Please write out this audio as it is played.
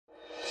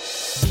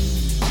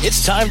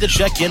It's time to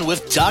check in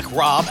with Doc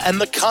Rob and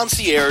the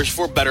Concierge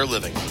for Better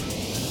Living.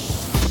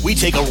 We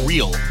take a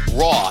real,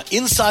 raw,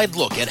 inside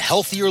look at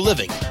healthier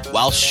living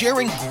while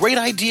sharing great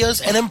ideas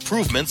and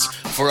improvements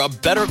for a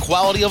better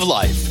quality of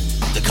life.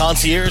 The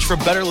Concierge for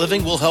Better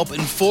Living will help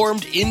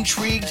informed,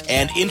 intrigued,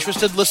 and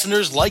interested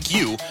listeners like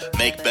you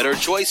make better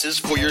choices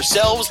for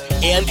yourselves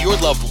and your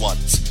loved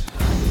ones.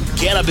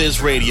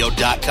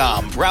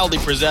 CannabisRadio.com proudly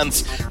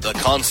presents The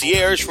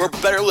Concierge for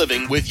Better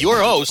Living with your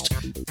host,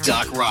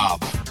 Doc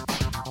Rob.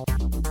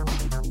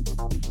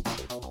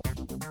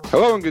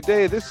 Hello and good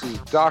day. This is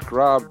Doc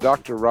Rob,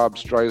 Dr. Rob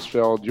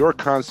Streisfeld, your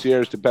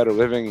concierge to better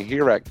living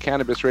here at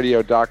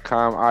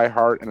CannabisRadio.com,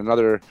 iHeart, and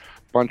another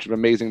bunch of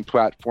amazing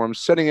platforms,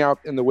 setting out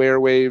in the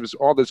airwaves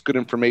all this good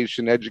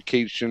information,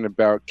 education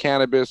about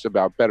cannabis,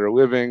 about better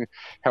living,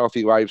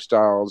 healthy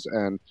lifestyles,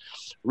 and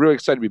really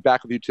excited to be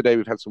back with you today.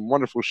 We've had some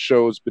wonderful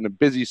shows, been a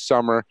busy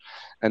summer,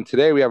 and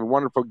today we have a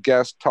wonderful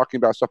guest talking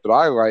about stuff that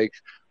I like,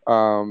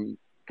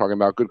 talking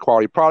about good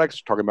quality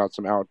products, talking about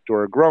some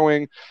outdoor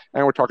growing,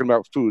 and we're talking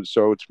about food.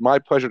 So it's my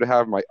pleasure to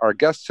have our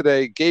guest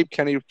today, Gabe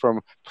Kennedy from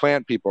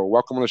Plant People.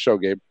 Welcome on the show,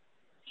 Gabe.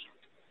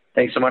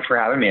 Thanks so much for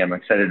having me. I'm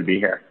excited to be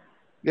here.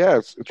 Yeah,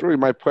 it's really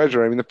my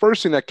pleasure. I mean, the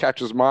first thing that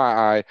catches my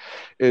eye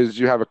is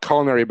you have a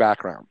culinary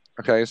background.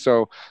 Okay,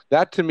 so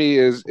that to me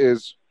is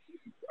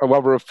a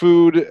lover of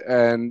food,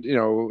 and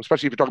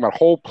especially if you're talking about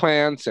whole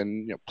plants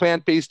and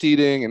plant-based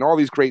eating and all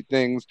these great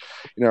things.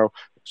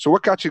 So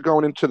what got you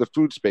going into the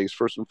food space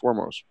first and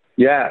foremost?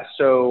 Yeah,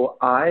 so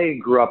I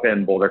grew up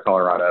in Boulder,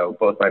 Colorado.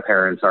 Both my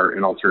parents are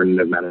in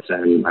alternative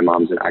medicine. My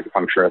mom's an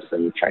acupuncturist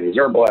and Chinese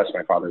herbalist.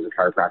 My father's a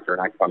chiropractor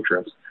and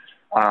acupuncturist.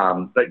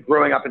 But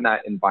growing up in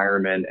that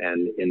environment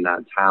and in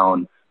that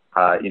town,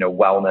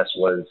 wellness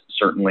was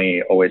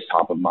certainly always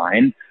top of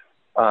mind.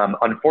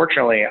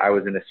 Unfortunately, I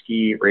was in a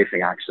ski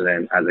racing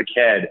accident as a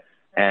kid,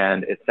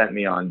 and it sent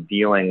me on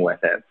dealing with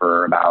it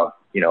for about,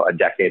 a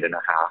decade and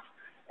a half.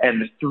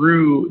 And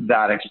through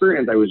that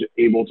experience, I was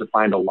able to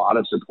find a lot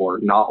of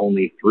support, not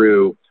only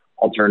through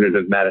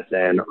alternative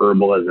medicine,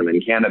 herbalism,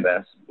 and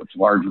cannabis, which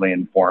largely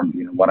informed,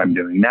 what I'm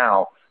doing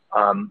now,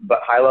 but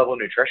high-level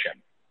nutrition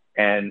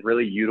and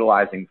really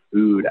utilizing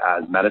food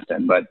as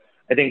medicine. But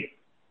I think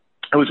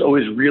I was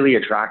always really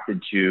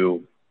attracted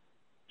to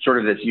sort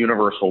of this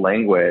universal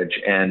language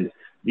and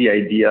the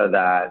idea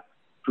that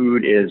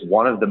food is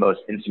one of the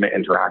most intimate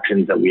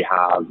interactions that we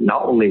have,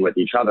 not only with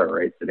each other,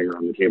 right, sitting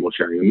around the table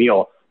sharing a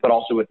meal, but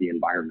also with the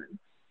environment.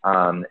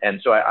 And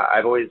so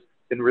I've always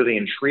been really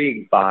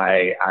intrigued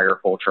by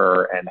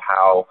agriculture and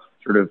how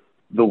sort of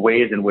the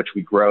ways in which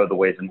we grow, the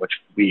ways in which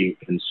we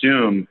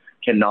consume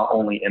can not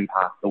only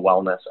impact the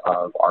wellness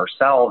of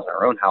ourselves,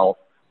 our own health,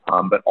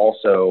 but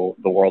also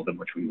the world in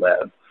which we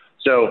live.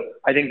 So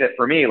I think that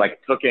for me,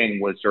 like, cooking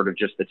was sort of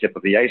just the tip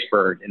of the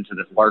iceberg into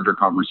this larger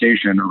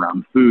conversation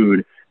around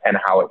food and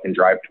how it can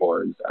drive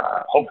towards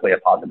hopefully a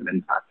positive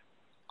impact.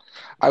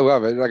 I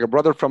love it. Like a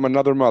brother from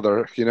another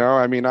mother,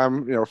 I mean,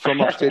 I'm,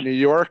 from upstate New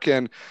York,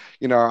 and,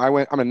 I'm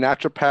a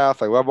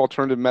naturopath. I love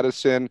alternative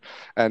medicine.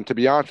 And to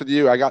be honest with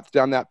you, I got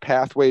down that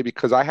pathway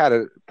because I had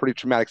a pretty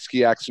traumatic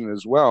ski accident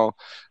as well.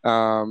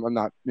 I'm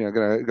not,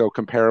 going to go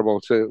comparable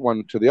to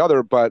one to the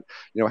other, but,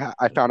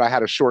 I found I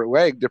had a short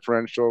leg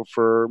differential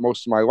for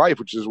most of my life,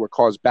 which is what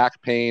caused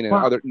back pain and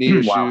other knee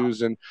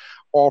issues, and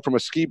all from a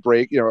ski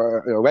break,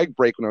 a leg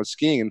break when I was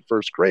skiing in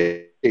first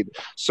grade.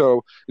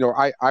 So,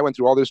 I went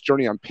through all this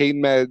journey on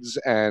pain meds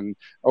and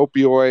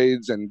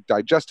opioids and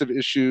digestive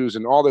issues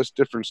and all this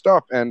different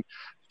stuff, and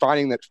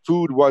finding that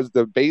food was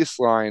the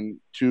baseline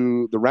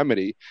to the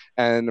remedy.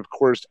 And of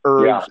course,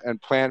 herbs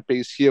and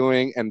plant-based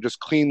healing and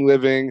just clean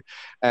living.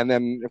 And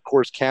then of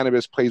course,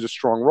 cannabis plays a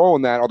strong role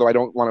in that, although I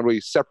don't want to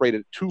really separate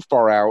it too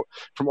far out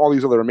from all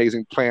these other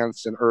amazing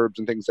plants and herbs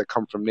and things that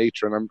come from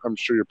nature. And I'm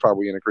sure you're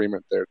probably in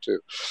agreement there too.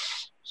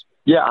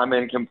 Yeah, I'm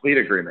in complete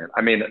agreement.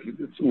 I mean,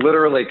 it's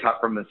literally cut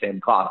from the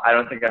same cloth. I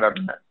don't think I've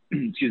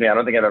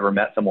ever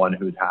met someone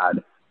who's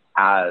had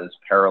as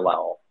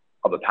parallel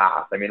of a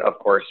path. I mean, of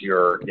course,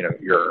 you're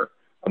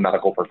a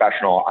medical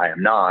professional. I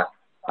am not.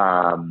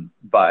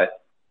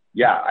 But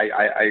yeah,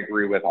 I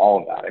agree with all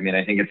of that. I mean,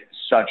 I think it's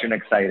such an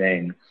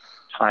exciting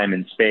time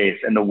and space,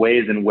 and the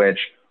ways in which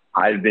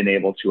I've been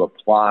able to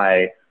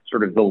apply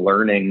sort of the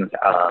learnings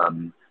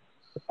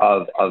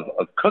of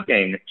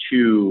cooking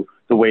to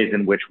the ways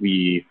in which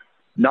we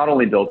not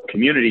only build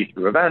community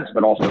through events,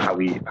 but also how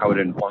it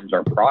informs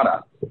our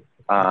product.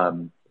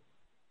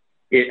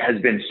 It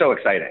has been so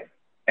exciting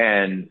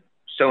and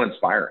so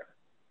inspiring.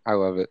 I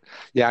love it.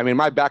 Yeah, I mean,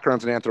 my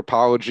background's in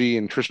anthropology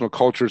and nutritional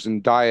cultures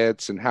and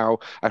diets, and how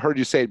I heard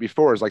you say it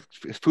before is like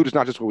food is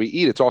not just what we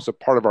eat, it's also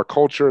part of our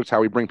culture. It's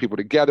how we bring people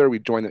together. We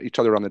join each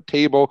other on the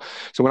table.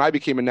 So when I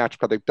became a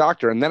naturopathic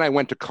doctor and then I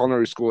went to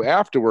culinary school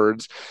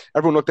afterwards,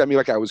 everyone looked at me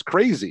like I was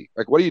crazy.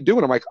 Like, what are you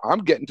doing? I'm like, I'm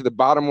getting to the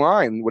bottom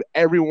line. What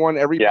everyone,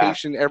 every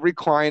patient, every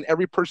client,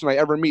 every person I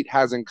ever meet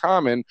has in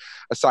common,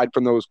 aside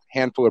from those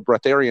handful of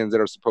breatharians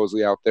that are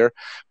supposedly out there.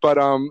 But,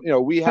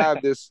 we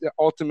have this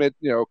ultimate,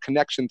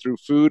 connection through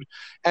food.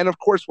 And of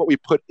course, what we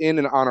put in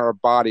and on our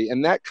body.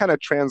 And that kind of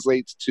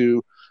translates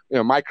to,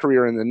 my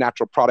career in the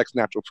natural products,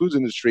 natural foods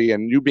industry,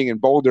 and you being in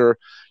Boulder,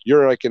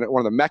 you're like in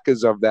one of the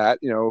meccas of that.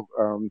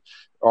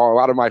 A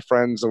lot of my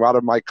friends, a lot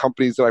of my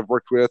companies that I've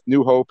worked with,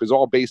 New Hope is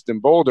all based in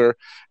Boulder,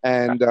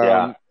 and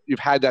you've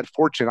had that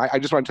fortune. I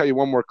just want to tell you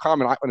one more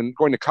comment. When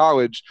going to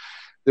college,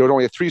 there were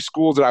only 3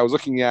 schools that I was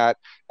looking at,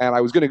 and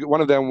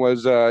one of them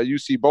was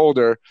UC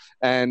Boulder,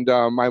 and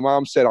my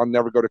mom said, I'll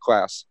never go to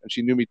class. And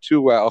she knew me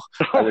too well.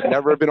 I would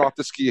never have been off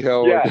the ski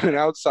hill, or been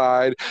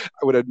outside.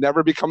 I would have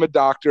never become a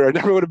doctor. I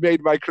never would have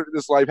made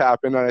this life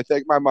happen. And I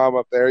thank my mom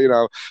up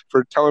there,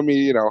 for telling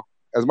me,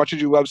 as much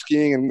as you love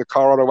skiing and the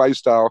Colorado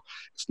lifestyle,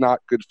 it's not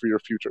good for your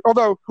future.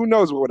 Although, who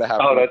knows what would have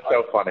happened. Oh, that's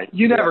so funny.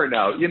 You never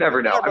know. You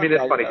never know. I mean,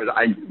 it's funny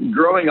because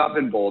growing up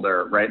in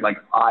Boulder, right, like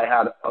I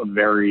had a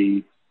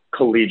very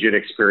collegiate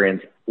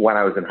experience when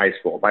I was in high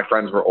school. My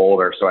friends were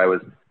older, so I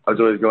was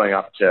always going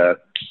up to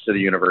the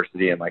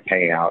university and like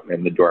hanging out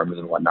in the dorms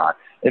and whatnot.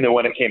 And then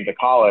when it came to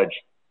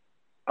college,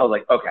 I was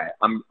like, okay,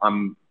 I'm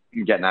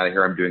getting out of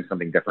here. I'm doing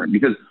something different,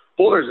 because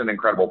Boulder is an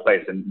incredible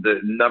place. And the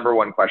number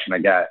one question I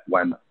get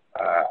when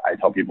I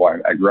tell people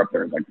I grew up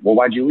there is like, well,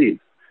 why'd you leave?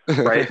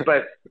 Right.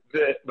 but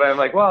I'm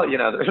like, well,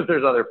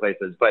 there's other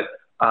places. But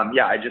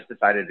I just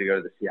decided to go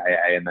to the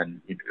CIA, and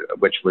then,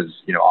 which was,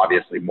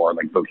 obviously more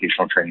like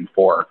vocational training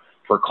for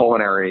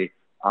culinary,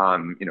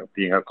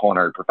 being a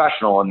culinary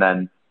professional. And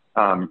then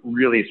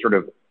really sort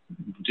of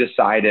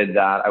decided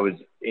that I was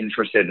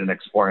interested in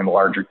exploring the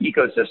larger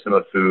ecosystem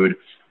of food,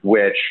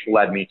 which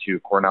led me to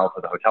Cornell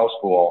for the hotel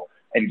school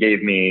and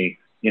gave me,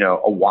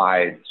 a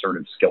wide sort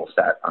of skill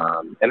set,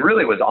 and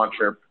really was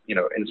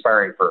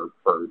inspiring for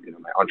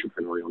my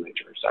entrepreneurial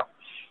nature. So.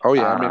 Oh,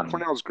 yeah. I mean,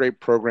 Cornell's great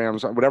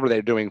programs, whatever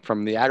they're doing,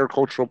 from the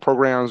agricultural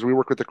programs. We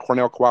work with the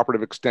Cornell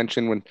Cooperative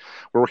Extension when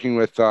we're working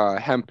with our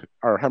hemp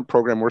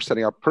program we're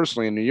setting up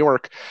personally in New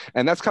York.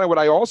 And that's kind of what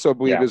I also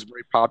believe is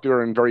very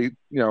popular and very,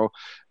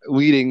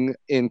 leading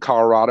in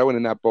Colorado and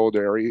in that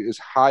Boulder area is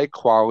high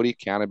quality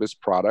cannabis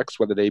products,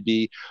 whether they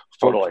be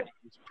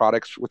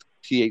products with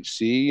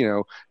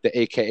THC, the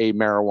AKA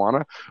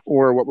marijuana,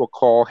 or what we'll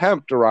call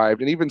hemp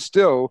derived. And even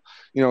still,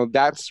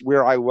 that's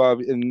where I love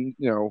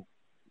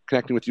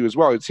connecting with you as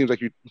well. It seems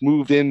like you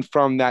moved in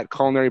from that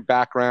culinary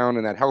background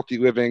and that healthy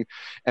living,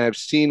 and have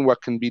seen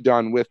what can be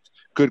done with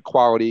good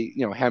quality,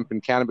 hemp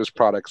and cannabis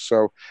products.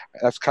 So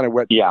that's kind of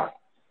what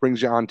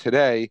brings you on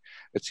today.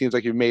 It seems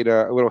like you've made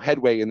a little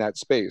headway in that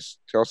space.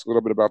 Tell us a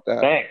little bit about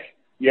that. Thanks.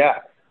 Yeah.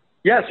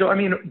 So, I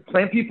mean,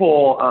 Plant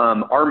People,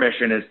 our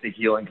mission is to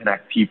heal and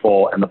connect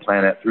people and the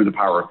planet through the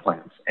power of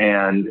plants.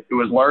 And it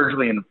was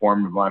largely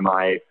informed by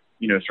my,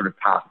 sort of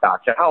path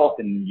back to health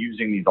and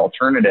using these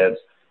alternatives.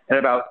 And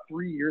about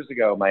 3 years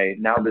ago, my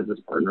now business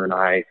partner and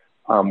I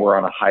were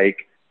on a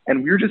hike,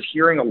 and we were just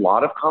hearing a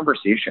lot of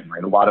conversation,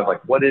 right? A lot of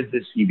like, what is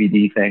this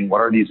CBD thing?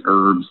 What are these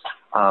herbs?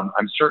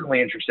 I'm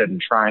certainly interested in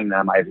trying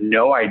them. I have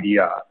no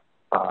idea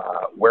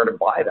where to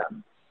buy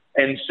them.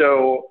 And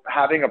so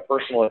having a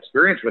personal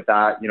experience with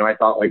that, I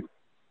thought, like,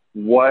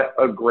 what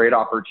a great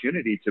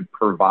opportunity to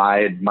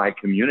provide my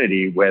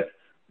community with,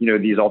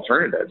 these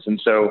alternatives.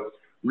 And so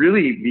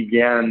really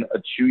began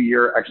a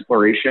 2-year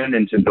exploration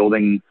into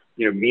building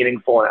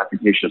meaningful and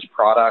efficacious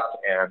product,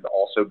 and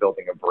also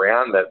building a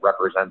brand that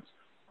represents,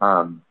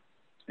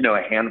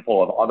 a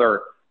handful of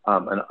other,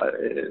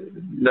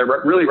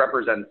 that really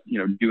represents,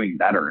 doing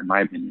better, in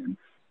my opinion.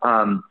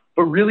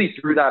 But really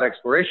through that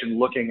exploration,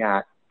 looking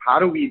at how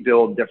do we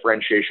build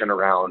differentiation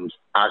around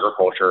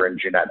agriculture and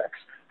genetics?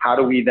 How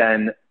do we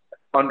then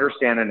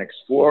understand and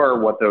explore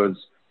what those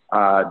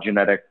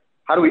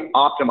how do we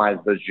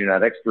optimize those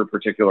genetics through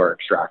particular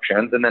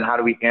extractions? And then how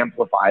do we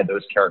amplify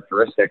those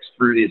characteristics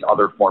through these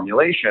other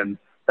formulations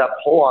that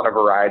pull on a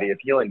variety of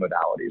healing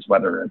modalities,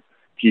 whether it's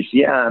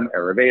TCM,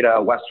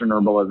 Ayurveda, Western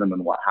herbalism,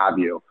 and what have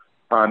you.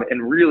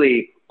 And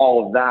really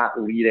all of that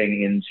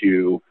leading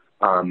into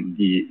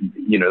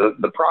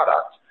the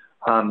product.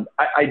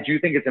 I do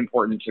think it's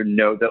important to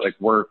note that, like,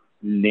 we're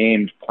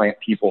named Plant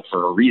People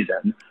for a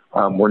reason.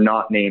 We're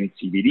not named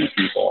CBD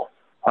people.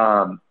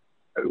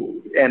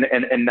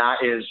 And that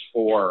is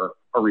for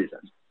a reason,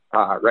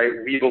 right?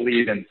 We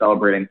believe in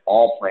celebrating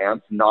all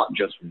plants, not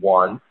just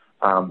one,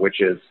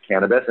 which is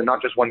cannabis, and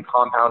not just one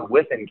compound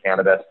within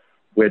cannabis,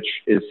 which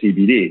is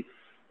CBD.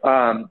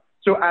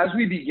 So as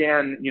we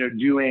began,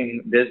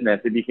 doing business,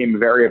 it became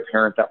very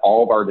apparent that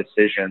all of our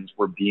decisions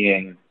were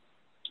being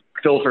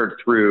filtered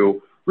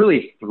through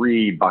really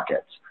 3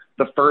 buckets.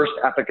 The first,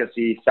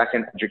 efficacy;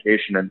 second,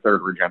 education; and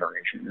third,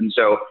 regeneration. And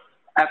so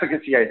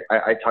efficacy,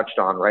 I touched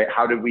on, right?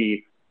 How do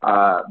we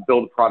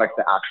build products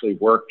that actually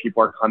work?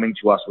 People are coming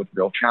to us with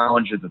real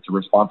challenges. It's a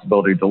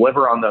responsibility to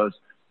deliver on those,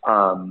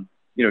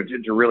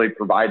 to really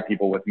provide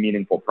people with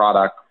meaningful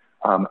product.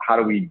 How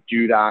do we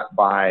do that?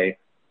 By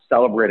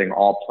celebrating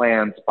all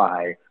plants,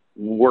 by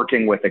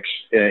working with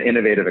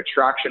innovative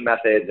extraction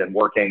methods, and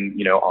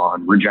working,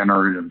 on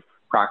regenerative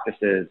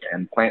practices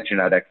and plant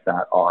genetics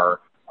that are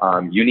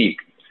unique.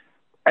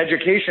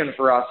 Education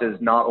for us is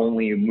not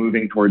only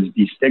moving towards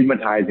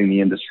destigmatizing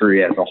the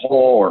industry as a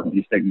whole, or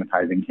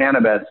destigmatizing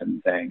cannabis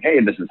and saying, hey,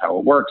 this is how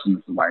it works and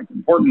this is why it's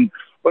important,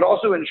 but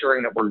also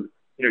ensuring that we're,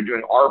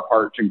 doing our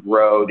part to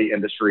grow the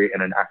industry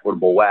in an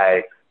equitable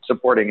way,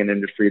 supporting an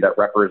industry that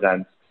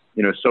represents,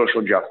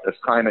 social justice,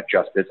 climate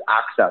justice,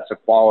 access,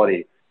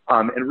 equality,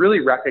 and really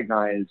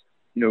recognize,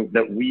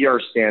 that we are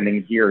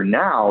standing here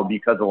now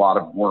because a lot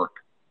of work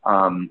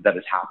that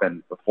has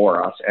happened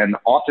before us. And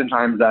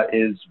oftentimes that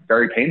is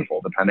very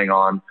painful, depending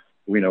on,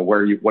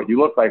 what you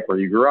look like, where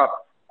you grew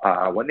up,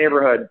 what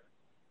neighborhood,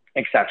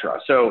 etc.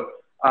 So,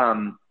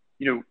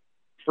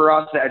 for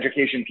us, the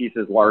education piece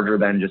is larger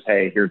than just,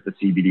 hey, here's the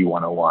CBD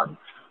 101.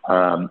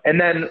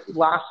 And then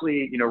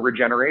lastly,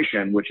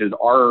 regeneration, which is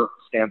our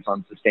stance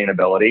on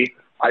sustainability.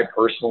 I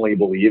personally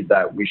believe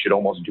that we should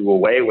almost do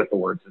away with the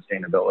word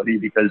sustainability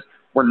because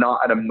we're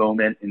not at a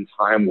moment in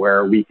time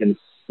where we can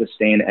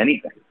sustain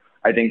anything.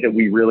 I think that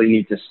we really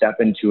need to step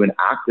into an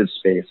active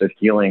space of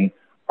healing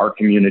our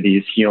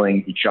communities,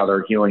 healing each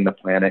other, healing the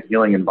planet,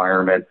 healing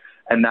environment.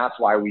 And that's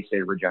why we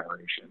say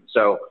regeneration.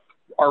 So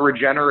our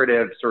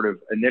regenerative sort of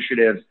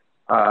initiatives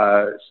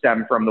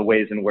stem from the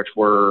ways in which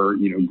we're,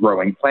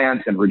 growing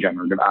plants and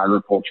regenerative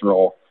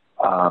agricultural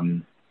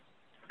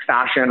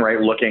fashion, right?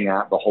 Looking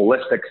at the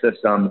holistic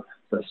system,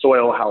 the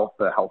soil health,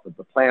 the health of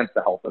the plants,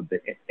 the health of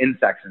the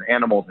insects and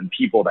animals and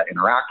people that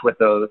interact with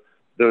those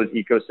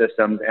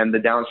ecosystems, and the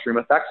downstream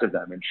effects of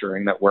them,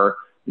 ensuring that we're,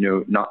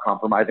 not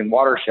compromising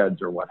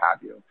watersheds or what have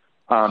you.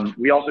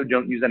 We also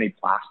don't use any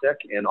plastic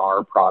in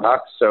our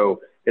products,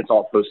 so it's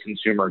all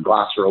post-consumer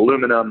glass or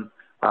aluminum.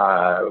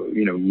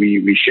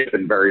 We ship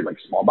in very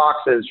small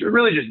boxes. We're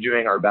really just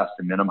doing our best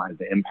to minimize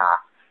the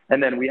impact.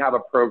 And then we have a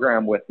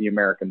program with the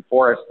American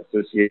Forest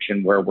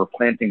Association where we're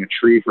planting a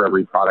tree for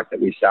every product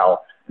that we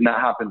sell. And that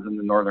happens in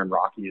the Northern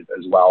Rockies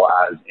as well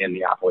as in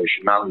the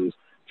Appalachian Mountains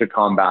to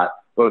combat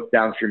both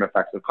downstream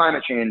effects of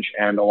climate change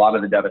and a lot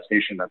of the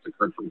devastation that's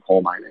occurred from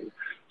coal mining.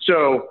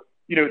 So,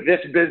 this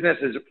business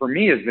for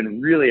me has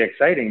been really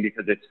exciting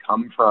because it's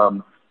come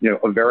from,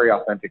 a very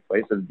authentic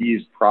place of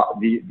these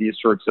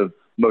sorts of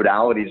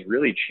modalities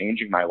really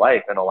changing my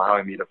life and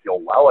allowing me to feel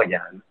well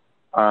again.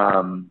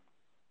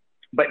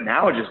 But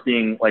now just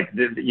being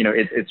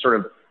it's sort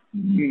of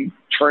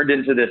turned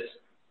into this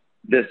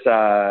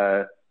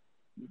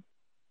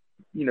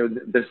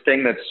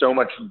thing that's so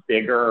much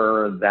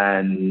bigger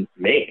than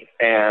me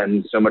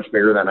and so much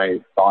bigger than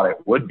I thought it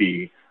would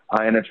be.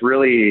 And it's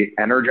really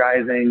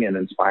energizing and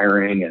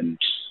inspiring. And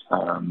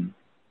I'm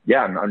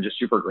just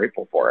super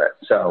grateful for it.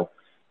 So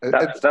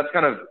that's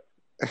kind of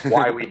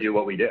why we do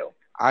what we do.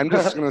 I'm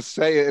just going to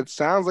say it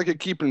sounds like you're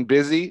keeping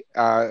busy.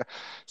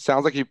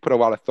 Sounds like you put a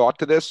lot of thought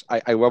to this.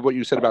 I love what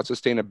you said about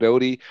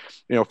sustainability.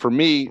 For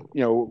me,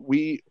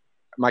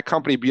 my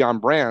company Beyond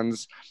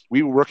Brands,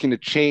 we work in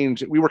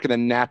the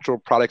natural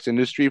products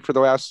industry for the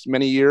last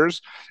many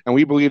years. And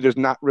we believe there's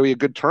not really a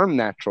good term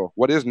natural.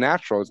 What is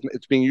natural?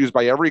 It's being used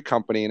by every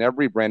company and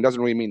every brand. Doesn't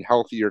really mean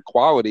healthy or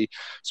quality.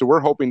 So we're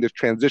hoping to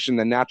transition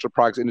the natural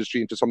products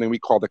industry into something we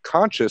call the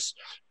conscious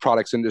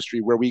products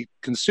industry, where we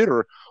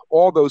consider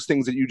all those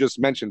things that you just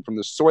mentioned, from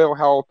the soil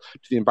health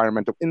to the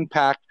environmental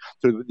impact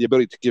to the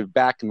ability to give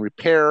back and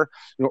repair.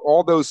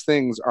 All those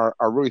things are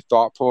really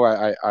thoughtful.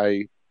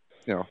 I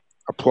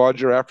applaud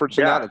your efforts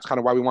in that. It's kind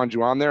of why we wanted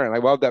you on there. And I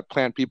love that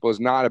Plant People is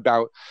not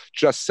about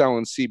just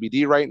selling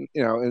CBD, right?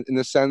 In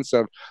the sense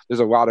of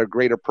there's a lot of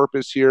greater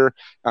purpose here.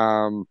 It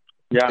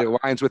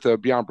aligns with the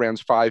Beyond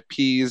Brands 5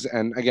 Ps.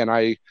 And again,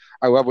 I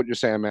love what you're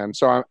saying, man.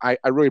 So I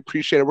really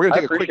appreciate it. We're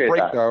going to take a quick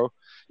break though.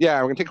 Yeah,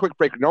 we're going to take a quick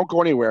break. Don't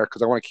go anywhere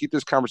because I want to keep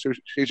this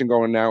conversation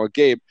going now with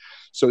Gabe.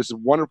 So this is a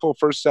wonderful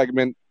first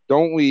segment.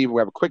 Don't leave.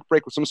 We have a quick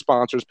break with some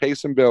sponsors, pay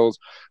some bills.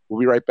 We'll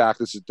be right back.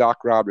 This is Doc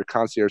Rob, your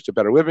concierge to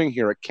better living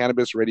here at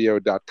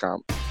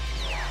cannabisradio.com.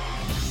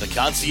 The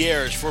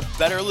concierge for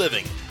better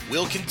living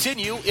will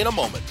continue in a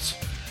moment.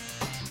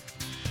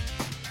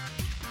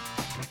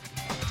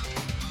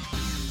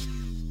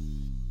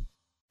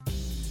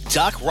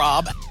 Doc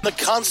Rob, the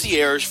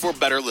concierge for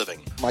better living.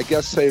 My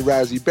guests say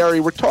Razzie Berry.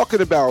 We're talking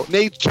about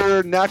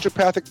nature,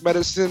 naturopathic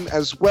medicine,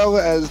 as well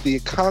as the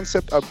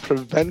concept of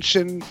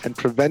prevention and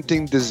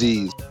preventing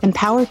disease.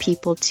 Empower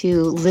people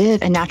to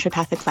live a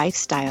naturopathic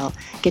lifestyle,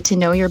 get to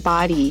know your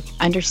body,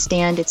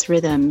 understand its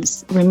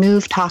rhythms,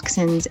 remove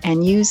toxins,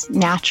 and use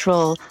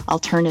natural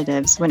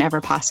alternatives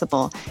whenever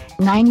possible.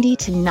 90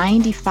 to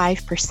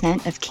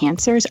 95% of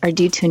cancers are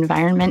due to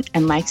environment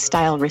and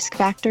lifestyle risk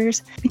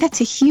factors. I mean, that's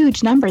a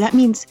huge number. That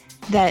means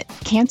that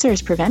cancer is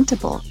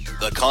preventable.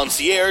 The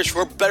concierge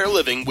for better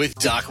living with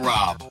Doc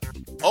Rob.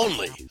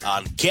 Only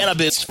on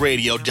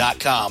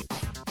cannabisradio.com.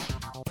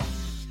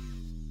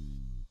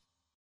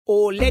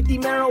 Oh, let the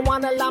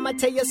marijuana llama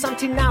tell you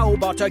something now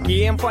about a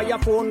game for your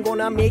phone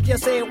gonna make you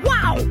say,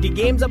 wow! The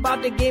game's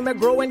about the game of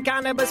growing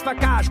cannabis for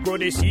cash. Grow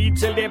the seed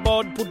till they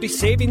bud, put the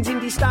savings in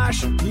the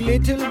stash.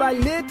 Little by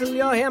little,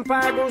 your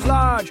empire grows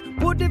large.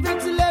 Put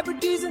different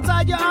celebrities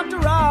inside your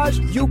entourage.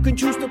 You can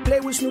choose to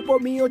play with Snoop or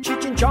me or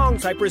Cheech and Chong,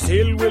 Cypress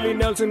Hill, Willie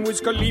Nelson, Wiz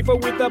Khalifa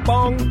with a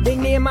bong. The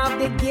name of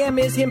the game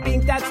is Hemp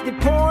Inc., that's the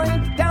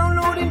point.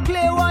 Download and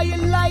play while you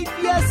light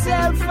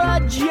yourself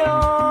a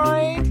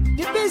joint.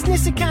 The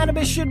Business of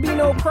cannabis should be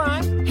no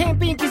crime.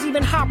 Hemp Inc. is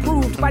even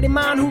hot-proofed by the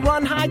man who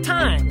run High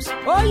Times.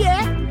 Oh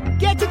yeah?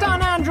 Get it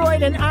on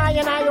Android and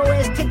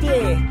iOS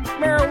today.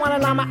 Marijuana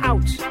llama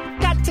out.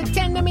 Got to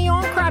tend to me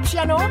own crops,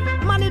 you know.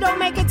 Money don't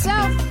make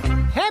itself.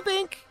 Hemp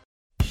Inc.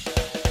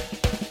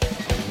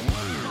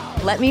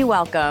 Let me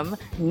welcome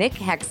Nick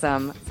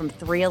Hexum from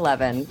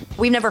 311.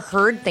 We've never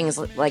heard things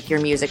like your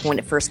music when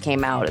it first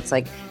came out. It's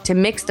like to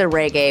mix the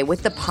reggae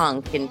with the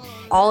punk and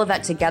all of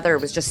that together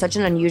was just such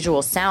an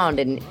unusual sound,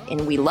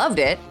 and we loved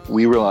it.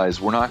 We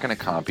realized we're not going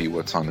to copy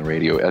what's on the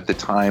radio. At the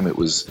time, it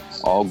was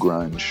all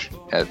grunge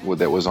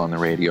that was on the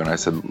radio, and I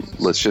said,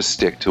 let's just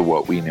stick to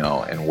what we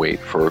know and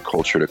wait for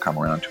culture to come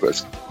around to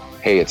us.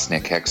 Hey, it's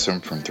Nick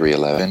Hexum from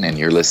 311, and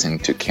you're listening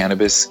to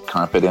Cannabis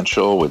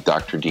Confidential with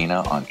Dr.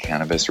 Dina on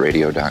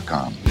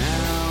CannabisRadio.com.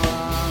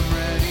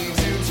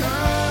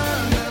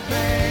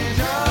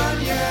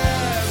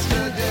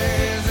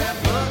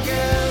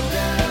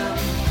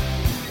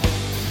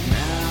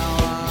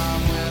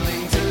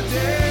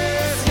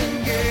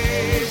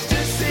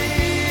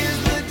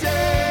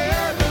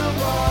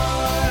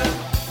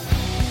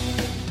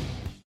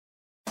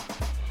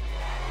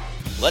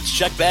 Let's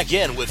check back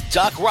in with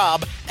Doc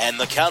Rob and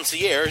the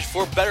Concierge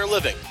for Better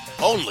Living,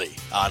 only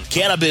on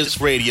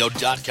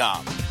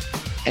CannabisRadio.com.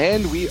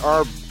 And we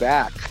are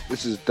back.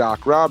 This is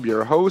Doc Rob,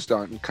 your host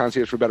on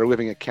Concierge for Better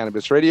Living at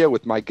Cannabis Radio,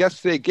 with my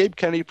guest today, Gabe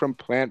Kennedy from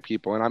Plant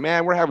People. And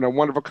man, we're having a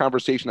wonderful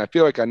conversation. I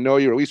feel like I know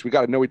you, or at least we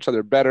got to know each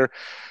other better.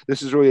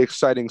 This is really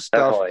exciting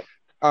stuff.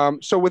 Definitely.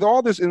 So with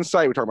all this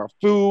insight, we're talking about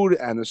food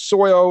and the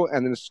soil,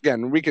 and then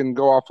again, we can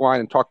go offline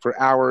and talk for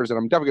hours, and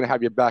I'm definitely going to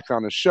have you back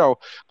on the show.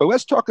 But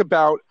let's talk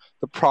about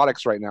the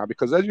products right now,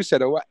 because as you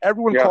said,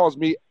 everyone calls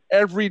me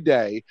every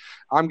day.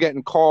 I'm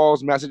getting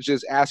calls,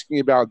 messages asking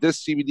about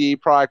this CBD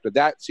product or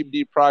that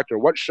CBD product, or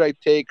what should I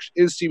take?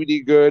 Is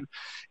CBD good?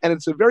 And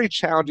it's a very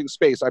challenging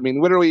space. I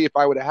mean, literally, if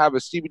I wanted to have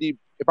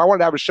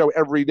a show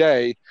every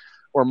day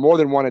or more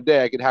than one a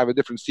day, I could have a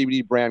different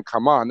CBD brand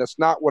come on. That's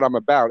not what I'm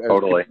about. As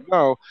totally.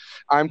 No,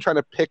 I'm trying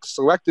to pick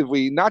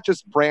selectively, not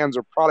just brands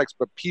or products,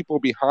 but people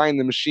behind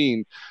the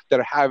machine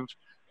that have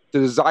the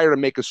desire to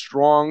make a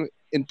strong,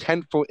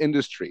 intentful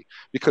industry,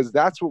 because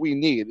that's what we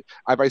need.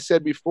 As I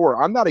said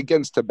before, I'm not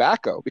against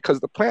tobacco,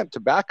 because the plant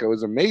tobacco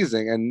is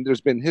amazing, and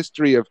there's been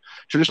history of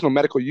traditional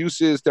medical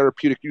uses,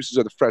 therapeutic uses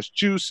of the fresh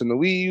juice and the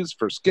leaves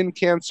for skin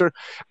cancer.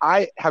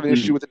 I have an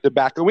issue with the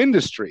tobacco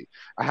industry.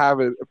 I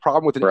have a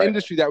problem with an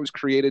industry that was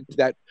created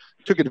that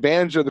took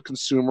advantage of the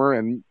consumer.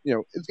 And,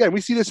 again, we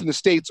see this in the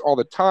States all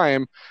the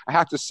time. I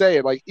have to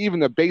say, like,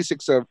 even the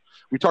basics of,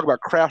 we talk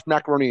about Kraft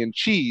macaroni and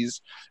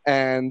cheese,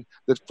 and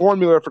the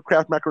formula for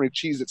Kraft macaroni and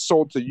cheese that's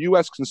sold to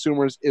U.S.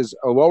 consumers is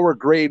a lower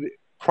grade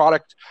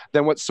product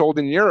than what's sold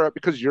in Europe,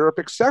 because Europe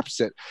accepts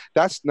it.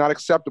 That's not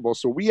acceptable.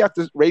 So we have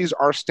to raise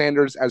our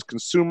standards as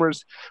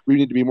consumers. We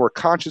need to be more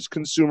conscious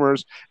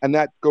consumers, and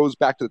that goes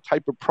back to the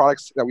type of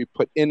products that we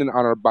put in and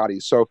on our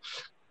bodies. So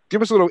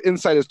give us a little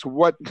insight as to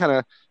what kind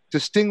of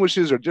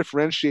distinguishes or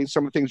differentiates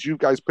some of the things you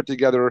guys put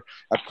together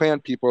at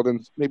Plant People than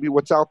maybe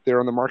what's out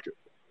there on the market.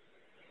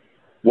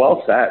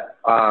 Well said.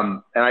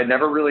 And I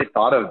never really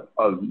thought of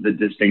the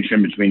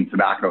distinction between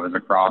tobacco as a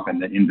crop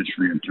and the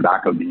industry of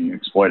tobacco being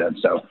exploited.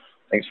 So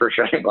thanks for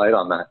shedding light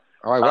on that.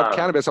 Oh, I love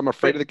cannabis. I'm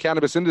afraid of the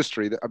cannabis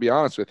industry. I'll be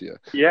honest with you.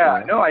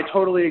 Yeah, no, I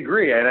totally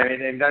agree. And I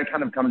mean, and that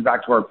kind of comes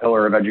back to our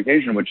pillar of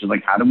education, which is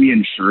like, how do we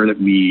ensure that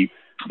we,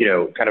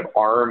 kind of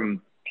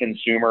arm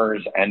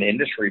consumers and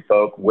industry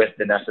folk with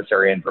the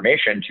necessary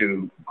information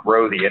to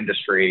grow the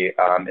industry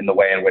in the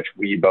way in which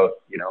we both,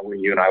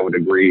 you and I would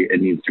agree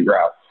it needs to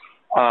grow.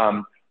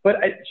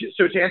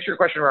 So to answer your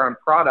question around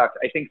product,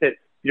 I think that,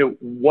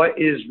 what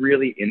is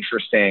really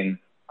interesting,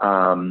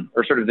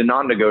 or sort of the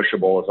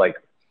non-negotiable, is like,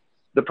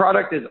 the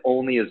product is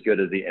only as good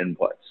as the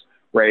inputs,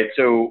 right?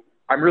 So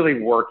I'm really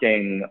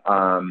working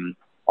on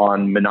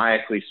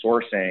maniacally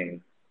sourcing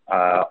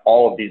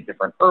all of these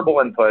different herbal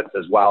inputs,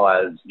 as well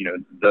as,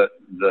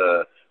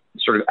 the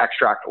sort of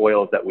extract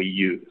oils that we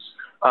use.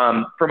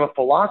 From a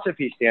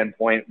philosophy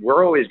standpoint,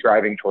 we're always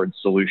driving towards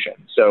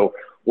solutions. So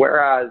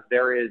whereas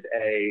there is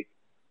a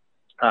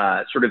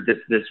sort of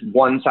this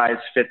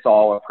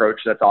one-size-fits-all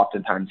approach that's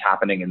oftentimes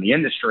happening in the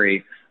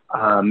industry,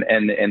 and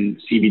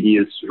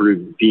CBD is sort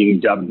of being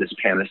dubbed this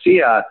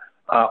panacea,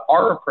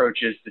 our approach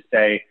is to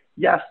say,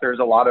 yes, there's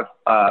a lot of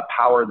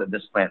power that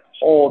this plant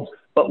holds,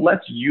 but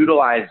let's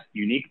utilize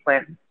unique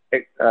plant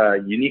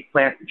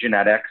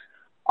genetics,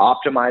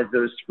 optimize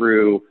those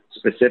through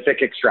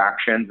specific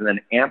extractions, and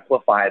then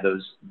amplify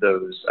those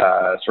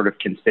sort of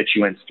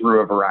constituents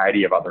through a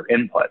variety of other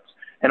inputs.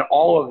 And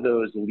all of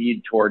those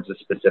lead towards a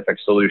specific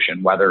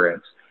solution, whether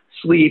it's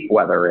sleep,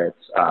 whether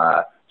it's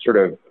sort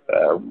of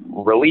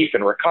relief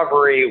and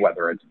recovery,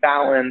 whether it's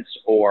balance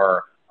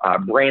or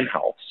brain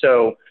health.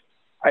 So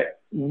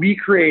we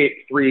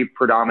create three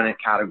predominant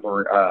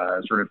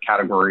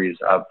categories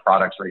of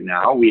products right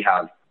now. We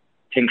have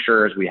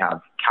tinctures, we have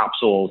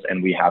capsules,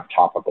 and we have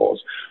topicals.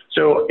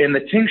 So in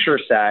the tincture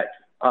set,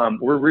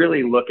 we're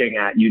really looking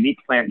at unique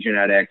plant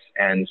genetics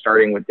and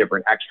starting with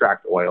different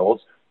extract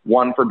oils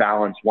one for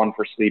balance, one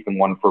for sleep, and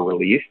one for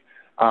relief.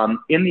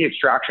 In the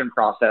extraction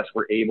process,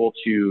 we're able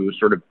to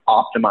sort of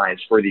optimize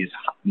for these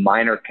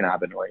minor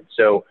cannabinoids.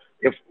 So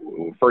if,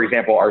 for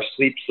example, our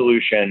sleep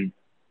solution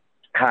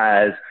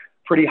has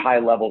pretty high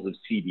levels of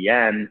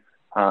CBN,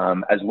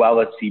 as well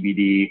as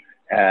CBD,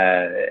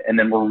 and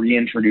then we're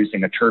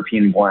reintroducing a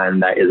terpene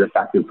blend that is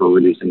effective for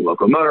reducing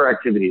locomotor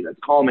activity, that's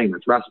calming,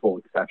 that's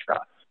restful, etc.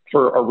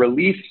 For a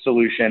relief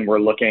solution, we're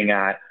looking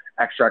at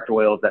extract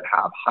oils that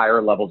have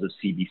higher levels of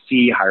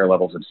CBC, higher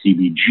levels of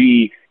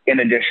CBG, in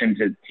addition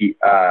to the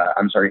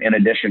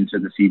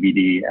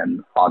CBD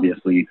and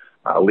obviously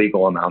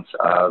legal amounts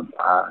of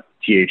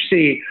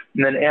THC,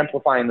 and then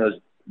amplifying those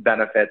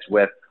benefits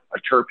with a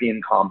terpene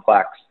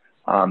complex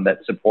that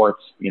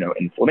supports,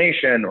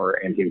 inflammation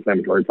or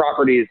anti-inflammatory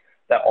properties.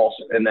 That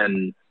also, and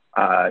then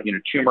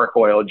turmeric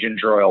oil,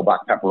 ginger oil,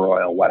 black pepper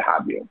oil, what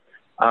have you.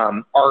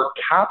 Our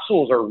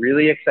capsules are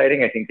really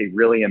exciting. I think they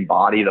really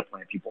embody the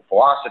Plant People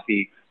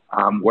philosophy,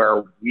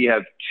 where we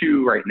have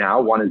two right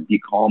now. One is Be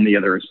Calm, the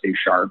other is Stay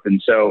Sharp.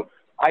 And so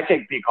I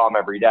take Be Calm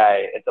every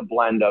day. It's a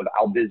blend of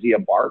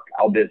albizia bark,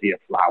 albizia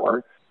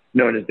flower,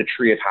 known as the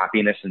tree of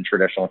happiness in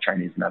traditional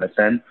Chinese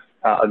medicine.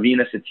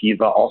 Avena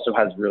sativa also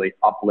has really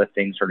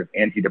uplifting sort of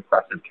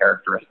antidepressive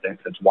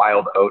characteristics. It's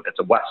wild oat. It's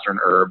a Western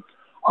herb.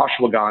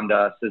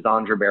 Ashwagandha,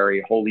 schisandra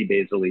berry, holy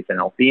basil leaf, and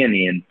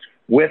L-theanine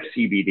with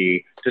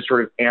CBD to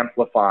sort of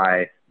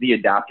amplify the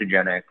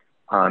adaptogenic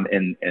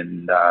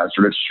and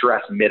sort of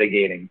stress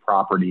mitigating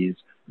properties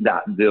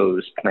that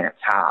those plants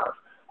have.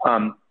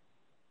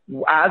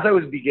 As I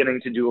was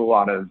beginning to do a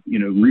lot of,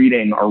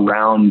 reading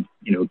around,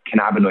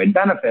 cannabinoid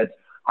benefits,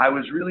 I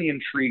was really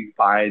intrigued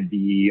by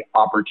the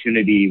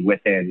opportunity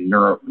within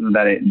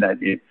that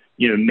it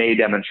may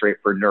demonstrate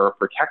for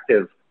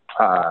neuroprotective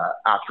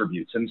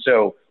attributes. And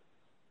so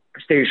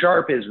Stay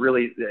Sharp is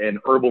really an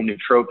herbal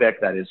nootropic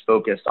that is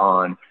focused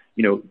on,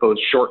 both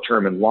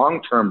short-term and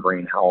long-term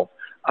brain health,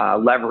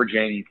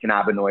 leveraging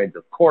cannabinoids,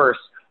 of course,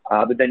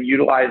 but then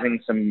utilizing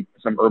some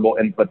herbal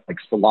inputs like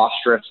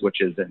Silostris,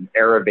 which is an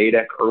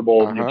Ayurvedic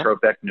herbal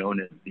nootropic known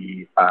as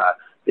the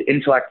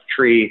intellect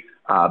tree,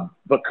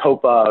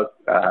 bacopa,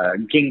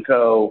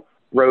 ginkgo,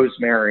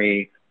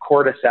 rosemary,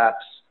 cordyceps,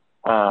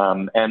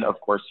 and of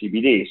course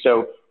CBD.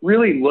 So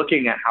really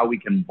looking at how we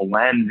can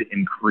blend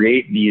and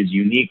create these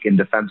unique and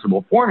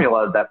defensible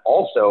formulas that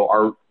also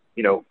are,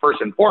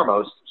 first and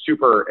foremost,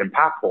 super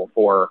impactful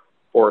for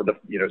the,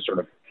 sort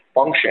of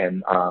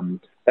function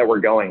that we're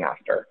going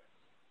after.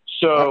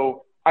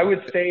 So I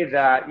would say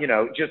that,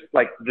 just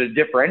like the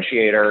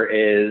differentiator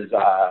is,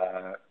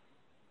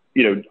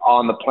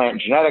 on the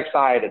plant genetic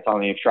side, it's on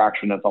the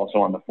extraction, that's also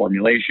on the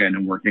formulation,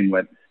 and working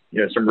with,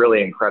 some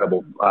really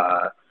incredible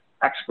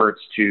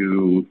experts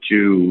to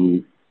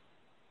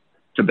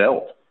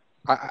build.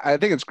 I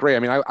think it's great. I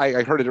mean,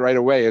 I heard it right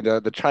away.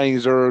 The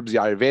Chinese herbs, the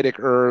Ayurvedic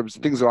herbs,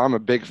 things that I'm a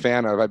big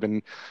fan of. I've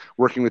been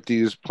working with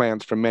these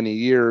plants for many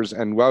years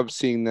and love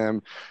seeing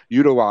them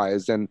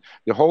utilized. And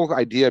the whole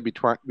idea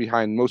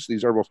behind most of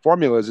these herbal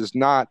formulas is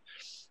not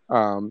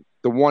the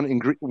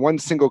one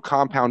single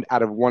compound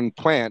out of one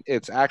plant.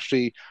 It's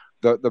actually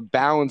the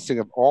balancing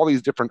of all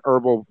these different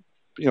herbal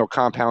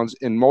compounds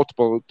in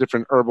multiple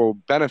different herbal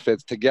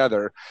benefits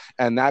together.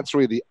 And that's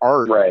really the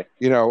art, right,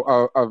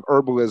 of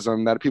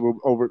herbalism that people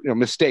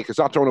mistake. It's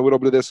not throwing a little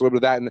bit of this, a little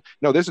bit of that. And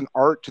no, there's an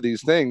art to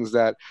these things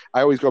that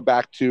I always go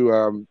back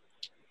to,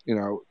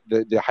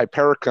 the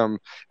Hypericum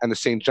and the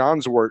St.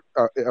 John's wort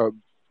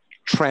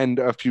trend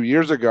a few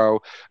years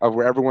ago of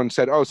where everyone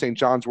said, oh, St.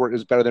 John's wort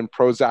is better than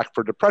Prozac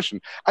for depression.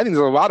 I think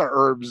there's a lot of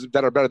herbs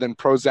that are better than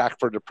Prozac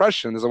for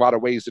depression. There's a lot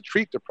of ways to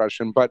treat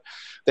depression, but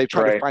they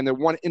tried to find the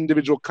one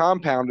individual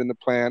compound in the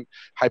plant,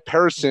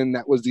 Hypericin,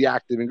 that was the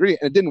active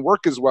ingredient. And it didn't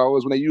work as well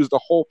as when they used the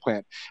whole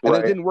plant. And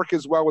it didn't work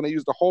as well when they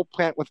used the whole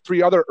plant with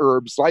 3 other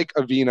herbs like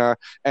Avena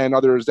and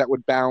others that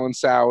would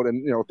balance out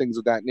and, things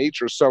of that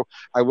nature. So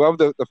I love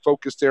the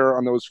focus there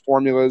on those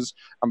formulas.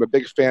 I'm a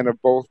big fan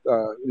of both,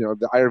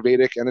 the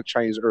Ayurvedic and the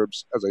Chinese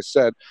herbs, as I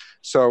said.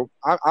 So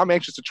I'm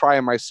anxious to try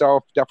them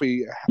myself.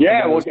 Definitely.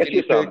 Yeah, we'll get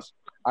you some.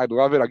 I'd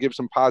love it. I'll give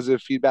some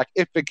positive feedback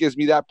if it gives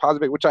me that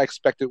positive, which I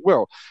expect it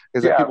will.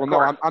 Because people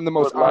know I'm the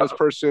most honest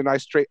person. I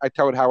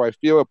tell it how I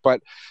feel it.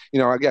 But,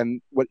 again,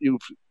 what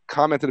you've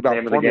commented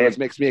about formulas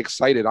makes me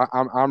excited.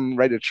 I'm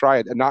ready to try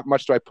it. And not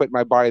much do I put in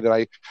my body that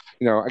I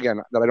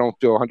don't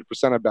feel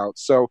 100% about.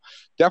 So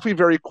definitely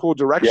very cool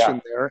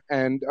direction there.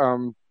 And,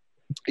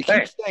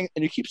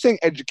 you keep saying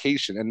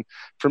education. And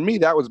for me,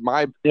 that was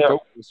my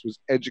focus, was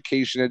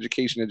education.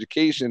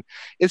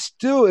 It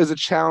still is a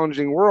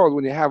challenging world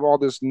when you have all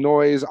this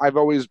noise. I've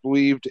always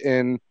believed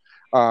in,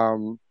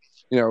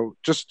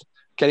 just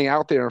getting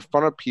out there in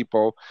front of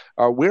people.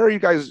 Where are you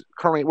guys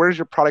currently? Where is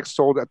your product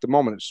sold at the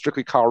moment? It's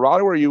strictly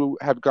Colorado, or you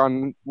have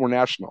gone more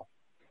national?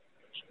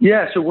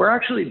 Yeah, so we're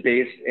actually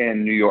based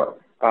in New York.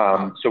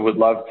 So would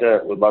love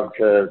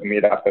to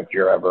meet up if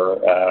you're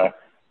ever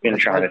in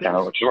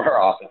Chinatown, which is where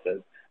our office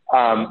is.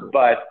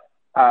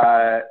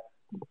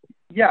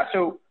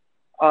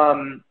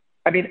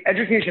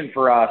 Education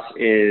for us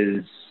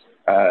is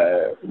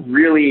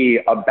really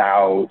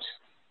about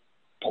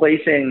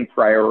placing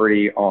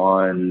priority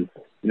on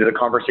the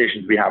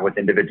conversations we have with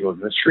individuals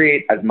in the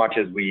street as much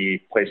as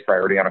we place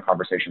priority on a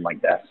conversation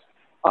like this.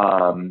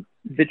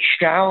 The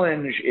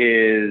challenge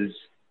is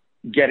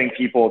getting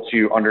people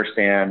to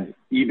understand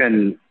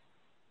even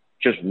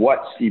just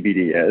what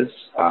CBD is.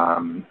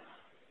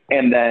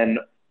 And then,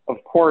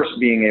 of course,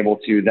 being able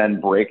to then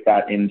break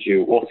that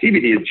into, well,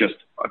 CBD is just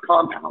a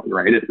compound,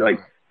 right? It's like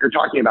you're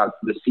talking about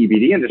the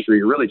CBD industry,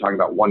 you're really talking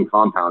about one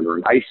compound or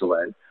an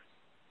isolate.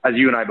 As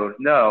you and I both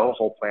know,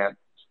 whole plants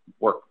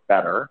work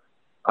better.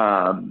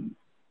 As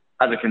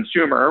a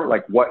consumer,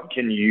 like what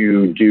can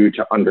you do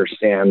to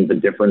understand the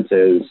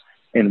differences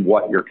in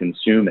what you're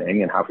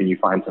consuming, and how can you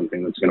find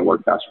something that's going to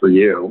work best for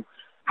you?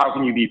 How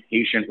can you be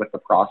patient with the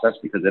process,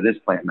 because it is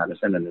plant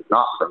medicine and it's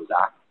not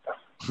Prozac.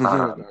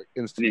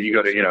 If you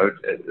go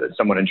to,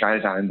 someone in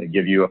Chinatown, they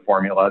give you a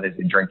formula, they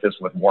say drink this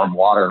with warm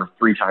water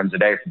 3 times a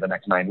day for the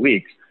next 9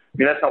 weeks. I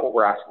mean, that's not what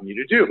we're asking you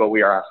to do, but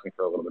we are asking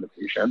for a little bit of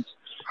patience.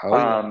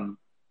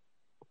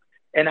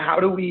 And how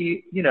do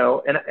we,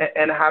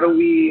 and how do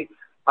we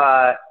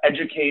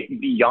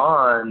educate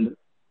beyond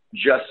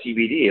just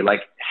CBD?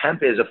 Like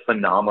hemp is a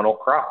phenomenal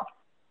crop.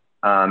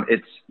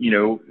 It's,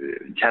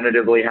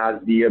 tentatively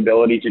has the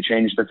ability to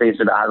change the face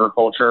of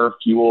agriculture,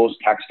 fuels,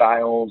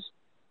 textiles,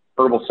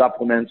 herbal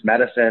supplements,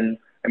 medicine.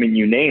 I mean,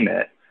 you name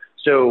it.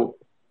 So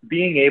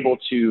being able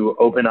to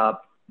open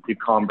up the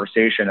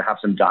conversation and have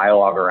some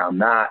dialogue around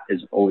that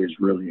is always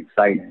really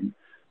exciting.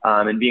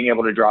 And being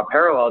able to draw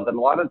parallels, and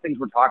a lot of the things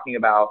we're talking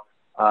about,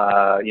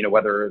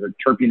 whether the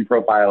terpene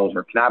profiles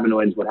or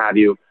cannabinoids, what have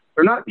you,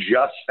 they're not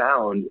just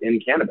found in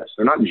cannabis.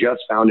 They're not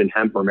just found in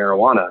hemp or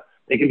marijuana.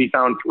 They can be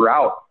found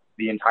throughout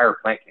the entire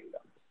plant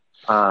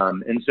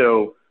kingdom. And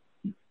so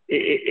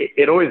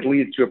it always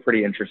leads to a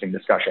pretty interesting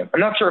discussion. I'm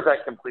not sure if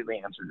that completely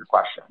answered your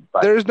question,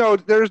 but there's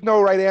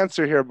no right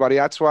answer here, buddy.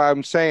 That's why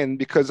I'm saying,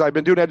 because I've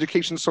been doing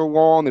education so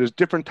long, there's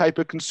different type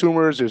of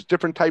consumers, there's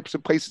different types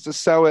of places to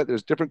sell it,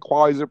 there's different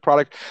qualities of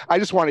product. I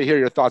just want to hear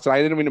your thoughts. And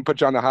I didn't mean to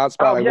put you on the hot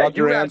spot. I loved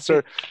your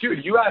answer.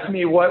 Dude, you asked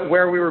me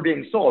where we were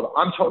being sold.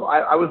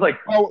 I was like,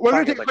 oh, we're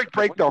going to take a quick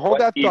break though. Hold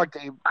that thought,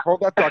 Gabe.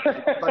 Hold that thought.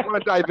 I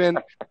want to dive in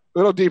a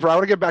little deeper. I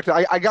want to get back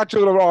to, I got you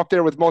a little off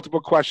there with multiple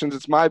questions.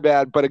 It's my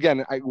bad. But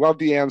again, I love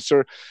the answer.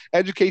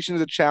 Education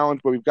is a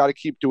challenge, but we've got to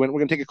keep doing it. We're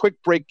going to take a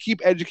quick break, keep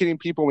educating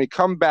people. When we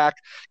come back,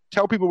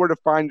 tell people where to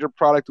find your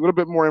product, a little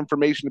bit more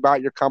information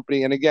about your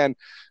company. And again,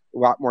 a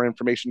lot more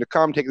information to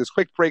come. Take this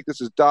quick break. This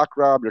is Doc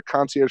Rob, your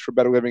concierge for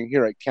better living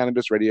here at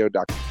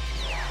CannabisRadio.com.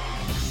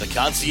 The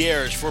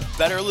concierge for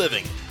better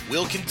living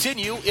will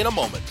continue in a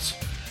moment.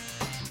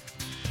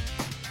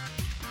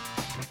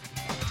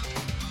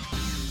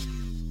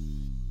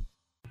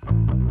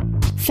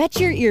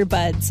 Fetch your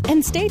earbuds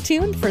and stay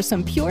tuned for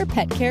some pure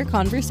pet care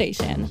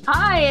conversation.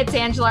 Hi, it's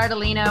Angela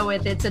Ardolino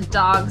with It's a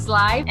Dog's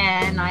Life,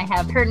 and I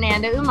have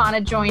Hernanda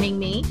Umana joining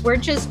me. We're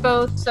just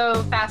both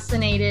so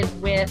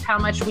fascinated with how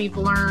much we've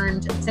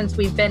learned since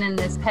we've been in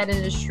this pet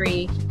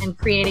industry and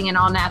creating an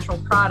all-natural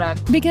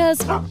product. Because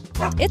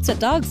it's a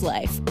dog's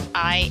life.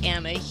 I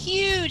am a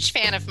huge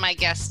fan of my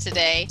guest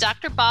today,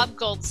 Dr. Bob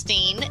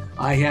Goldstein.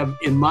 I have,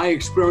 in my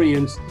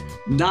experience,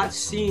 not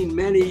seen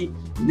many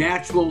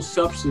natural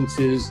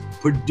substances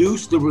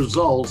produce the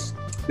results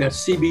that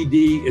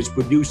CBD is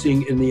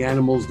producing in the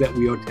animals that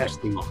we are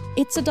testing on.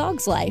 It's a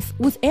Dog's Life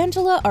with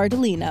Angela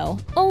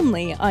Ardolino,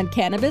 only on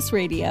Cannabis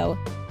Radio.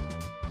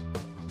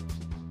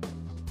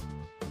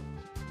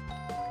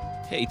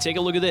 Hey, take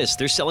a look at this.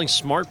 They're selling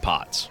smart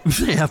pots.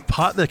 They have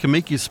pot that can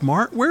make you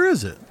smart? Where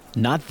is it?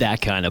 Not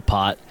that kind of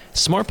pot.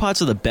 Smart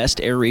pots are the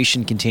best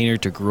aeration container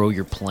to grow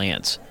your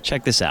plants.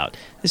 Check this out.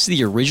 This is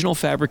the original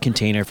fabric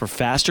container for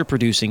faster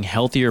producing,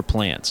 healthier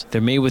plants. They're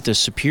made with a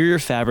superior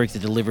fabric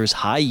that delivers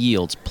high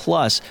yields.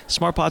 Plus,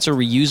 smart pots are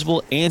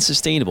reusable and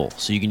sustainable,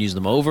 so you can use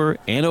them over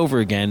and over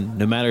again,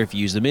 no matter if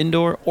you use them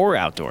indoor or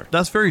outdoor.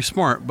 That's very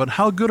smart, but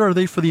how good are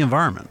they for the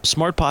environment?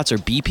 Smart pots are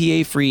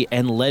BPA-free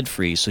and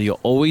lead-free, so you'll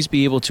always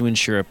be able to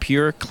ensure a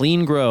pure,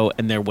 clean grow,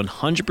 and they're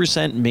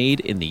 100%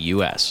 made in the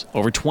U.S.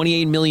 Over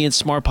 28 million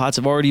smart pots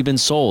have already been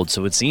sold,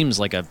 so it seems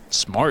like a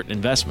smart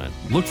investment.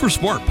 Look for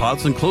smart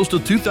pots in close to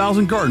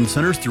 2,000 garden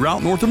centers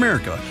throughout North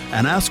America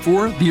and ask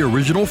for the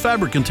original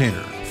fabric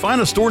container.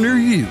 Find a store near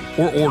you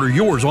or order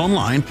yours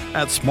online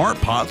at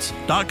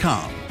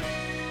smartpots.com.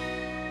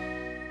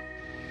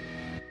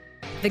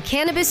 The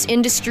cannabis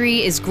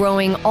industry is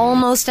growing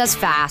almost as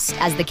fast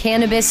as the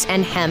cannabis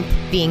and hemp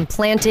being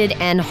planted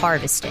and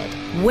harvested.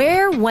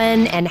 Where,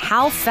 when, and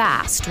how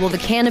fast will the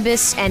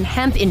cannabis and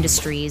hemp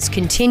industries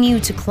continue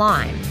to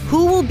climb?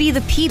 Who will be the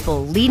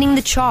people leading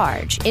the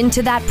charge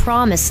into that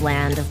promised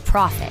land of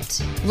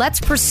profit? Let's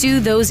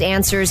pursue those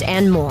answers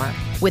and more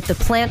with the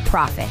Plant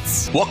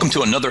Prophets. Welcome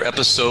to another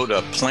episode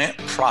of Plant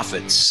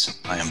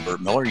Prophets. I am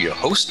Bert Miller, your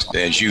host.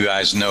 As you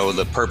guys know,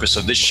 the purpose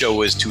of this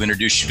show is to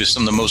introduce you to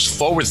some of the most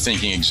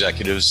forward-thinking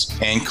executives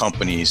and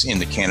companies in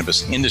the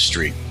cannabis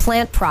industry.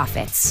 Plant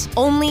Prophets,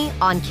 only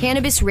on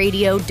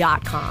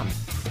CannabisRadio.com.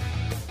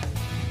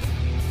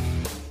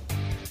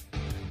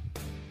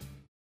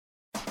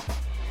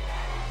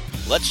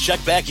 let's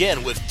check back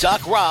in with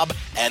Doc Rob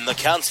and the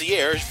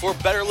Concierge for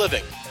Better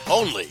Living,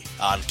 only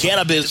on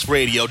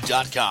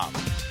CannabisRadio.com.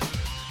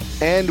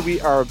 And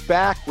we are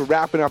back. We're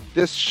wrapping up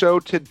this show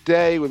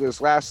today with this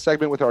last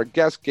segment with our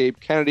guest, Gabe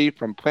Kennedy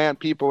from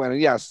Plant People.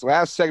 And yes,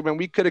 last segment,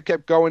 we could have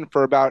kept going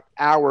for about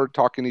an hour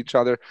talking to each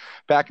other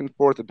back and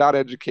forth about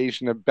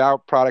education,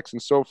 about products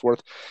and so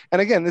forth.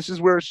 And again, this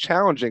is where it's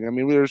challenging. I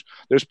mean,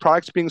 there's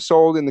products being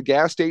sold in the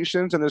gas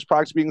stations and there's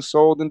products being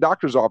sold in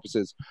doctors'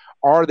 offices.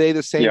 Are they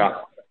the same?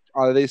 Yeah.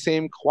 Are they the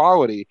same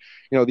quality?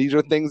 You know, these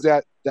are things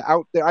that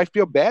out there, I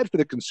feel bad for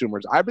the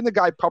consumers. I've been the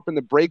guy pumping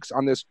the brakes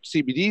on this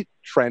CBD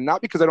trend,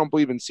 not because I don't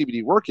believe in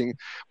CBD working.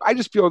 I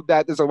just feel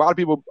that there's a lot of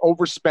people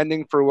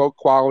overspending for low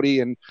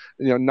quality and,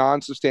 you know,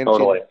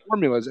 non-substantiated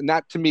formulas. And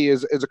that to me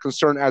is a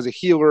concern as a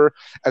healer,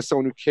 as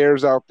someone who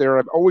cares out there.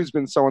 I've always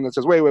been someone that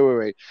says,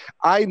 wait.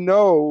 I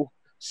know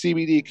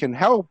CBD can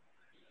help.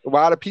 A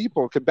lot of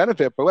people could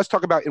benefit, but let's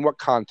talk about in what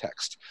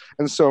context.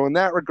 And so in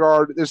that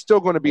regard, there's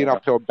still going to be an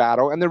uphill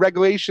battle. And the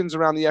regulations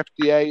around the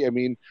FDA, I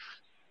mean,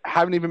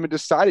 haven't even been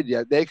decided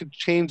yet. They could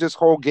change this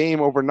whole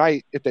game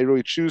overnight if they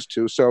really choose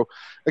to. So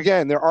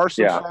again, there are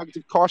some flags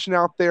of caution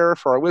out there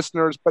for our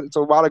listeners, but it's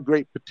a lot of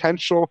great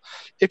potential.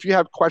 If you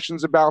have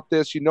questions about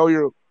this, you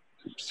know,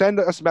 send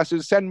us a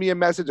message. Send me a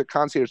message at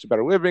Concierge to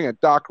Better Living, at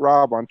Doc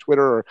Rob on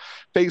Twitter or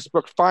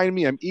Facebook. Find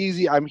me. I'm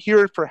easy. I'm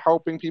here for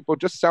helping people.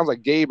 Just sounds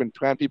like Gabe and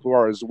Plant People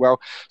are as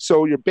well.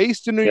 So you're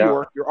based in New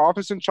York, your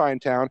office in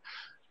Chinatown.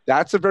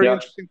 That's a very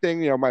interesting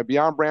thing. You know, my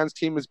Beyond Brands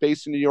team is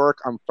based in New York.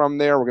 I'm from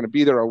there. We're going to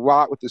be there a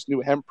lot with this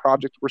new hemp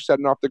project we're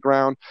setting off the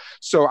ground.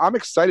 So I'm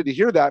excited to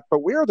hear that. But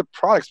where are the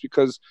products?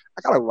 Because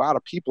I got a lot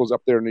of peoples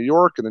up there in New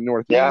York and the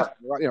Northeast. Yeah.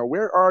 You know,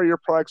 where are your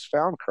products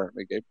found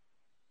currently, Gabe?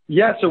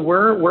 Yeah, so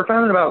we're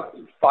found in about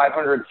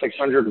 500,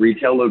 600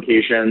 retail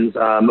locations,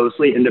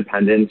 mostly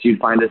independents. You'd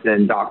find us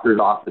in doctors'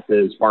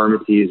 offices,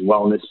 pharmacies,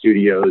 wellness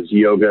studios,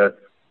 yoga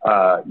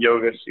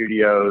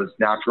studios,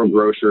 natural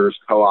grocers,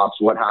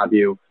 co-ops, what have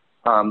you.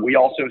 We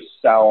also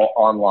sell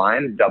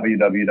online,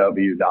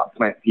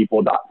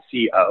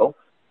 www.plantpeople.co.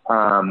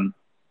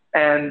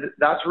 And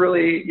that's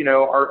really, you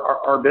know,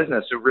 our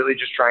business. So really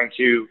just trying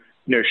to, you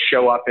know,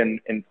 show up in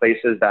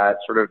places that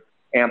sort of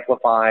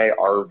amplify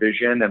our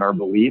vision and our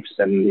beliefs,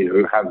 and, you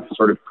know, have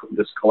sort of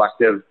this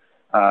collective,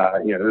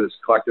 this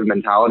collective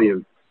mentality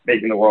of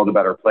making the world a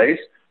better place.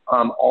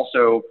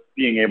 Also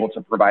being able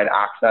to provide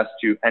access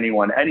to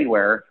anyone,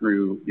 anywhere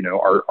through, you know,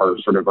 our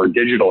sort of our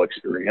digital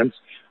experience.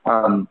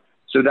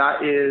 So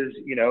that is,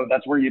 you know,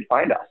 that's where you'd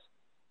find us.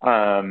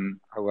 I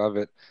love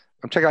it.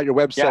 I'm checking out your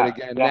website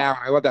again now.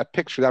 I love that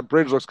picture. That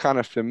bridge looks kind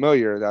of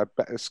familiar, that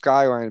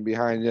skyline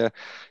behind you,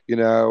 you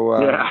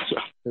know,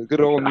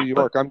 good old New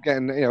York. I'm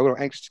getting, you know, a little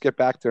anxious to get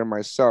back there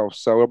myself.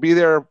 So we'll be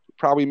there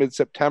probably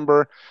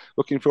mid-September.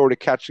 Looking forward to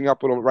catching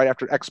up a little right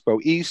after Expo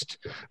East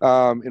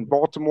in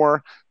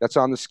Baltimore. That's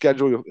on the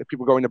schedule. If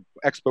people going to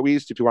Expo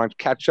East, if you want to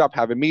catch up,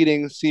 have a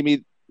meeting, see me,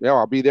 you know,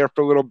 I'll be there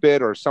for a little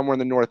bit, or somewhere in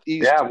the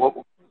Northeast. Yeah,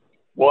 we'll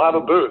have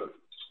a booth.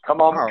 Come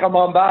on by.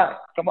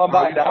 Come on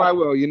by.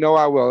 You know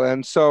I will.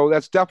 And so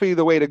that's definitely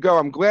the way to go.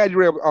 I'm glad you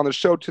were on the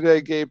show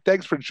today, Gabe.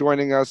 Thanks for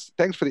joining us.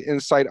 Thanks for the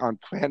insight on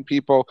Plant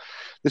People.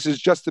 This is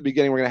just the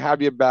beginning. We're going to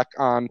have you back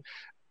on.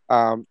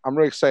 I'm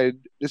really excited.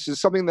 This is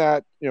something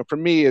that, you know, for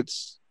me,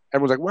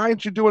 everyone's like, why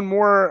aren't you doing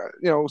more,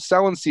 you know,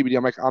 selling CBD?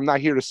 I'm like, I'm not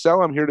here to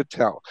sell. I'm here to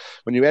tell.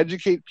 When you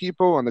educate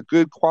people on the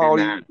good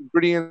quality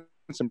ingredients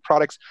and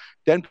products,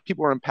 then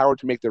people are empowered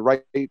to make the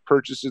right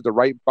purchases, they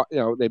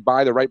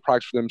buy the right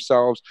products for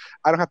themselves.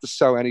 I don't have to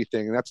sell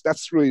anything. And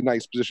that's really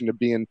nice position to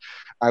be in.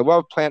 I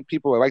love Plant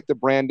People. I like the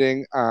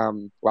branding.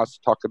 Lots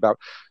to talk about.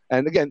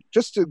 And again,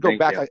 just to go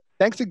back,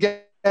 thanks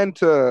again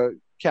to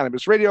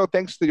Cannabis Radio.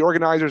 Thanks to the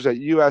organizers at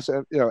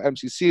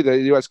MCC, the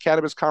U.S.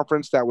 Cannabis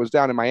Conference that was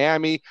down in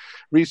Miami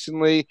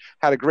recently.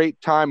 Had a great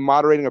time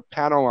moderating a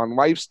panel on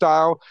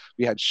lifestyle.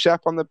 We had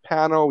chef on the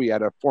panel. We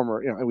had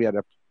we had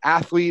a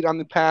athlete on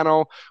the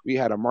panel. We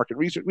had a market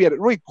research. We had a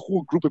really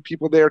cool group of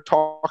people there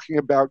talking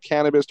about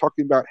cannabis,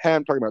 talking about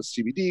hemp, talking about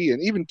CBD,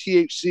 and even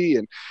THC.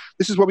 And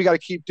this is what we got to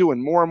keep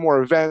doing. More and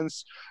more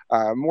events,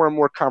 more and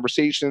more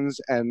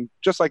conversations, and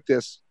just like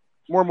this,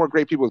 more and more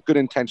great people with good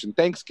intention.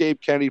 Thanks, Gabe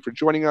Kennedy, for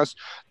joining us.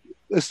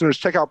 Listeners,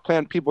 check out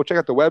Plant People. Check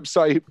out the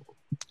website.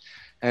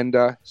 And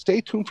stay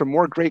tuned for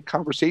more great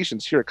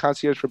conversations here at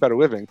Concierge for Better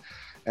Living.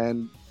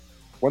 And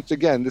once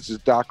again, this is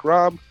Doc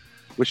Rob,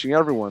 wishing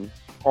everyone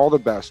all the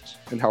best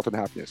in health and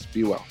happiness.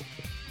 Be well.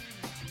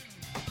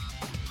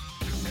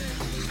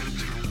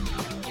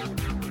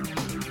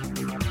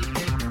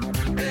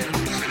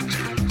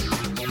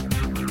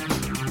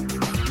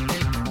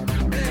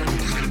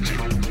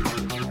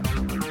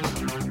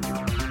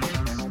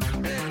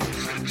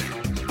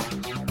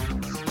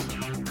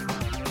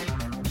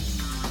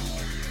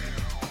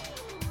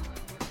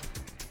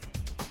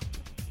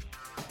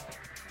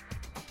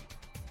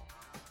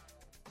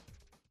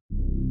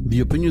 The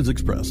opinions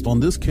expressed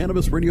on this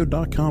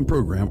CannabisRadio.com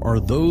program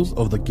are those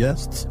of the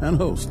guests and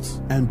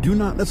hosts and do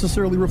not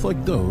necessarily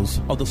reflect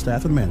those of the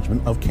staff and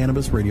management of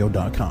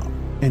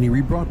CannabisRadio.com. Any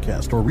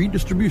rebroadcast or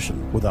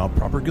redistribution without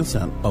proper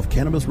consent of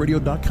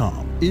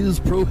CannabisRadio.com is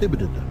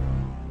prohibited.